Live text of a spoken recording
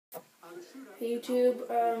Hey YouTube,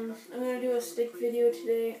 I'm going to do a stick video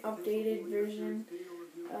today, updated version.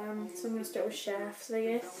 So I'm going to start with shafts, I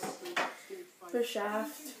guess. For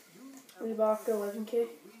shaft, Reebok 11K,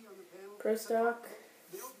 Pro Stock,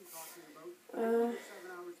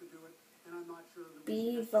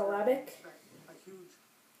 B Valabic,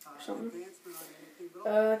 or something.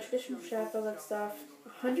 Traditional shaft, all that stuff.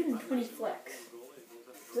 120 flex.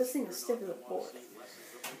 This thing is stiff as a board.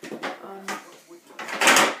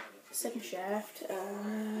 Second shaft,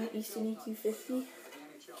 Easton EQ50.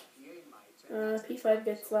 P5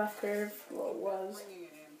 gets left curve, well it was.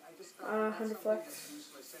 100 flex.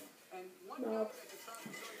 Nope.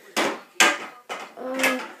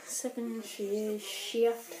 Second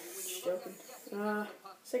shaft, just joking.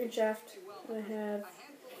 Second shaft, I have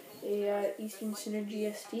a Easton Synergy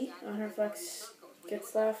SD, 100 flex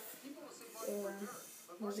gets left.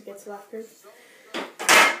 Was it gets left curve?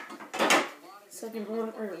 Second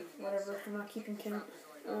one, or whatever, I'm not keeping count.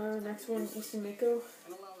 Next one, Easton Mako,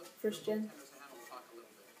 first gen.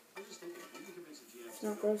 It's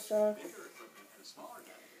not Pro Stock.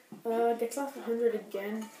 Gets off 100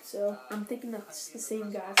 again, so I'm thinking that's the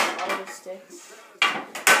same guy for all the sticks.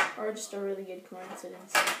 Or just a really good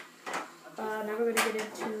coincidence. Now we're going to get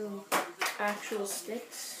into actual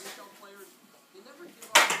sticks.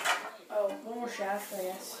 Oh, one more shaft, I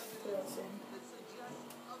guess. What else in?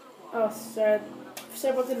 Oh,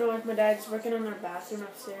 sorry about the noise. My dad's working on our bathroom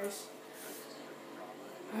upstairs.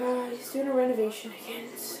 He's doing a renovation again.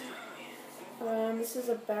 So, this is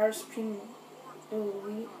a Barra Supreme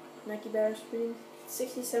Elite Nike Barra Supreme,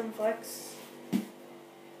 67 flex.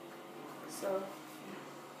 So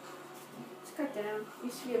it's cut down.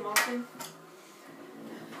 Used to be a muffin.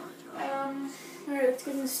 Alright, let's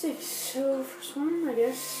get into sticks. So first one, I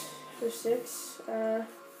guess, for sticks.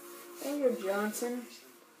 Your Johnson.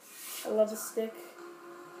 I love the stick.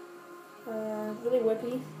 Really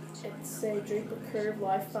whippy. It's a Draper Curve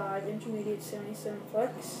Live 5 Intermediate 77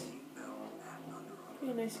 Flex.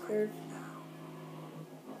 Pretty nice curve.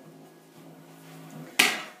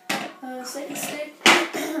 Second stick.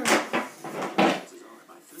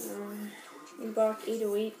 Reebok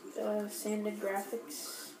 808 sanded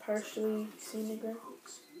graphics. Partially sanded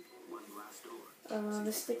graphics.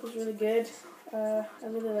 This stick was really good. I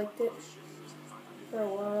really liked it for a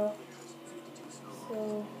while.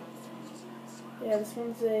 So yeah, this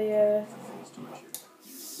one's a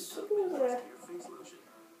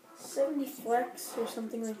 70 flex or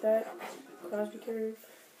something like that. Crosby curve.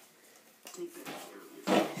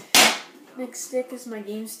 Next stick is my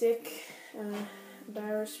game stick.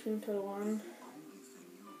 Barra Supreme Total 1.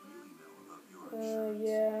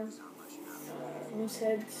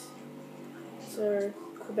 Mooseheads. It's our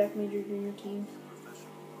Quebec Major Junior team.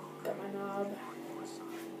 Got my knob.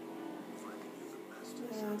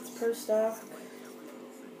 It's Pro Stock.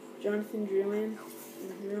 Jonathan Druin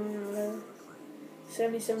or whatever.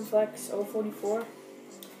 77 flex, 044.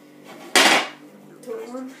 Total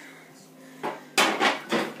 1.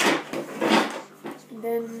 And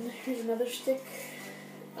then here's another stick.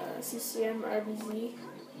 CCM RBZ.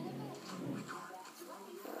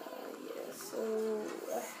 So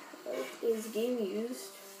it is game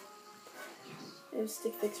used. There's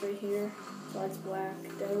stick fix right here. Slides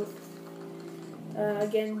blacked out.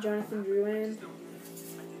 Again, Jonathan Druin.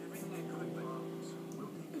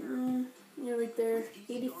 Right there.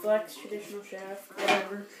 80 flex, traditional shaft,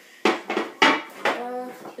 whatever.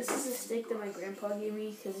 This is a stick that my grandpa gave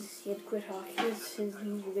me because he had to quit hockey. His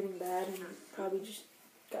knees were getting bad and probably just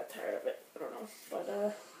got tired of it. I don't know. But,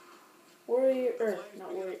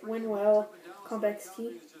 Winwell Compact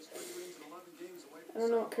T. I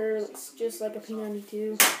don't know what curve, looks just like a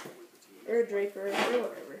P92 or a Draper or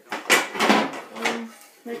whatever.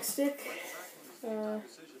 Next stick,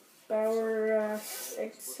 Bauer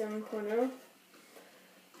X 7.0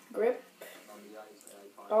 grip.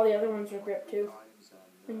 All the other ones are grip too,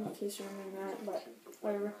 in case you're wondering that, but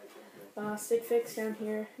whatever. Stick fix down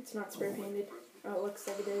here. It's not spray painted. Oh, it looks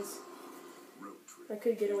like it is. I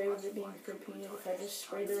could get away with it being spray painted if I just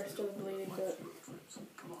sprayed the rest of the blade, but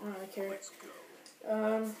I don't really care.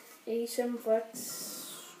 87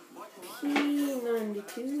 flex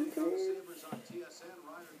P92 curve.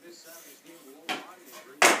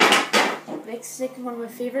 Next stick, one of my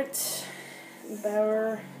favorites,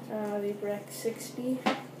 Bauer Vapor X60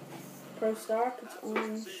 Pro Stock. It's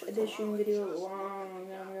orange edition. Video a long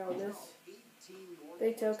time ago. This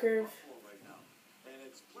big tail curve.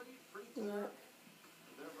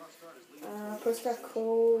 Pro Stock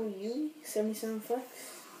Cole U 77 flex.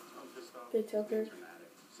 Big tail curve.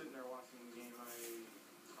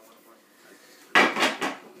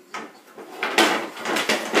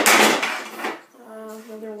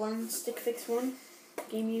 Stick Fix 1.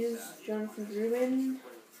 Game Use, Jonathan Rubin.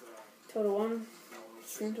 Total 1.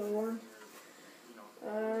 Stream Total 1.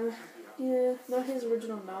 Yeah, not his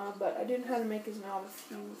original knob, but I didn't know how to make his knob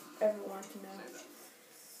if you ever want to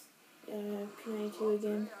know. P92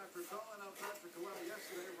 again.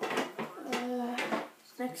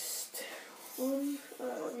 Next one,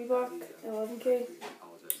 Reebok 11K.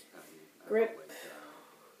 Grip.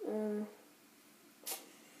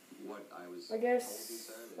 I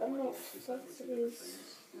guess, I don't know if flex it is.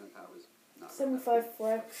 75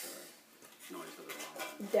 flex.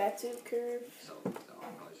 Datsu curve.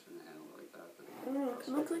 I don't know, it kind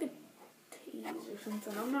of looks like a tease or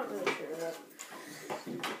something. I'm not really sure of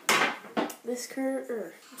that. This curve,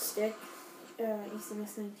 or stick, Easton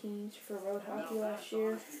S19s for road hockey last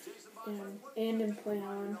year. And in play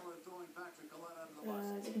on.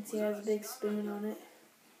 As you can see, it has a big spoon on it.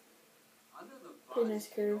 Pretty nice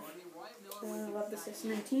curve. I love this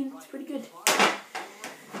S19. It's pretty good.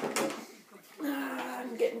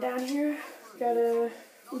 I'm getting down here. Got a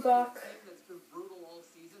Reebok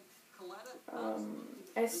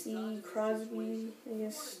SE Crosby, I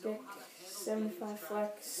guess, stick, 75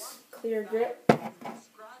 flex, clear grip.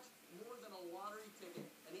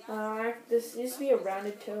 This used to be a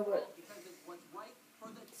rounded toe, but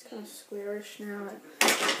it's kind of squarish now.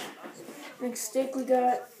 Next stick, we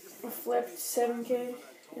got a flipped 7K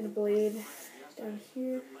and a blade down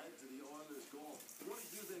here.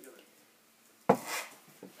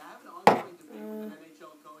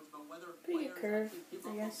 Pretty good curve,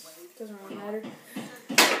 I guess. Doesn't really matter.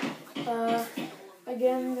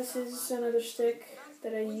 Again, this is another stick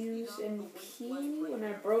that I used in P when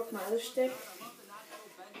I broke my other stick.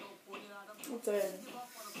 It's a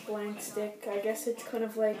blank stick. I guess it's kind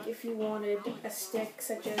of like if you wanted a stick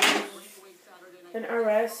such as an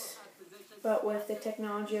RS, but with the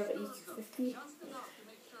technology of an EQ50.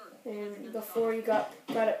 And before you got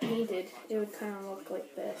it painted, it would kind of look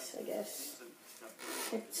like this, I guess.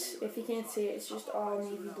 It's, if you can't see it, it's just all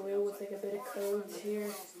navy blue with like a bit of codes here.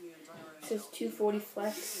 It says 240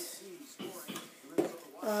 flex.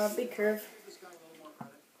 Big curve.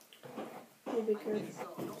 Pretty big curve.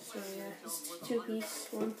 So yeah, it's a 2-piece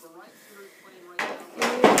one.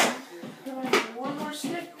 And one more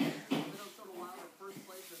stick.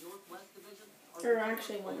 Or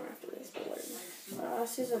actually one more after this, but whatever.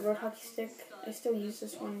 This is a road hockey stick. I still use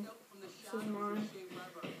this one. This is mine.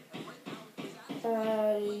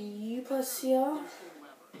 U plus CL,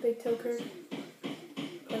 big toe curve,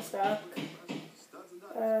 plus stock,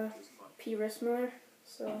 P wrist miller,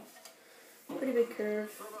 so pretty big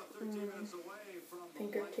curve,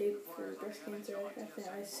 pink grip tape for breast cancer,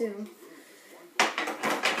 I assume.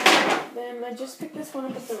 Then I just picked this one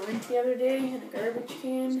up at the rink the other day in a garbage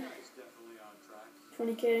can,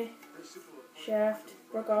 20K, shaft,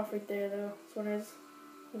 broke off right there though, this one is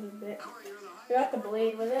a bit. I got the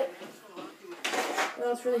blade with it.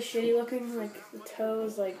 Well, it's really shitty looking, like the toe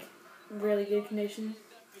is like really good condition.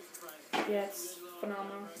 Yeah, it's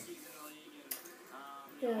phenomenal.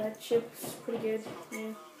 Yeah, that chip's pretty good.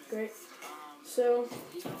 Yeah, great. So,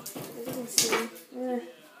 as you can see,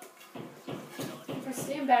 if I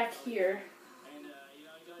stand back here,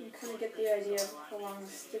 you kind of get the idea of how long the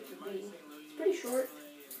stick would be. It's pretty short,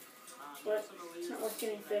 but it's not worth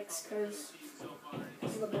getting fixed because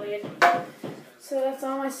of the blade. So that's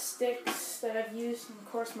all my sticks that I've used in the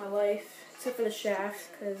course of my life, except for the shaft,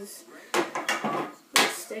 because the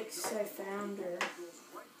sticks I found or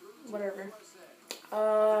whatever.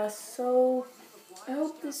 So I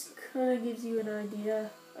hope this kind of gives you an idea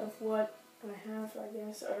of what I have, I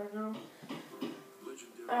guess. I don't know.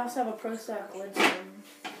 I also have a Pro Stock Glidstone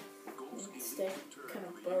stick, kind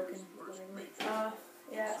of broken, whatever.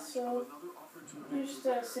 Yeah, so here's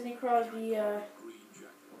Sidney Crosby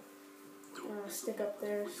stick up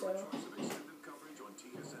there, so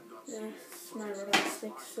yeah, it's my road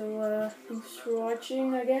stick. So thanks for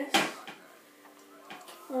watching, I guess.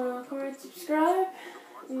 Comment, subscribe,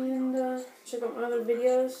 and check out my other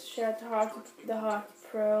videos. Shout out to the Hockey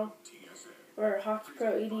Pro, or Hockey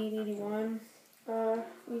Pro 8881.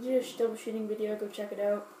 We did a troubleshooting video, go check it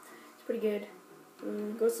out. It's pretty good.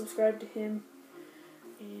 Go subscribe to him.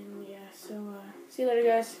 And yeah, so see you later,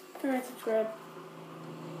 guys. Comment, subscribe.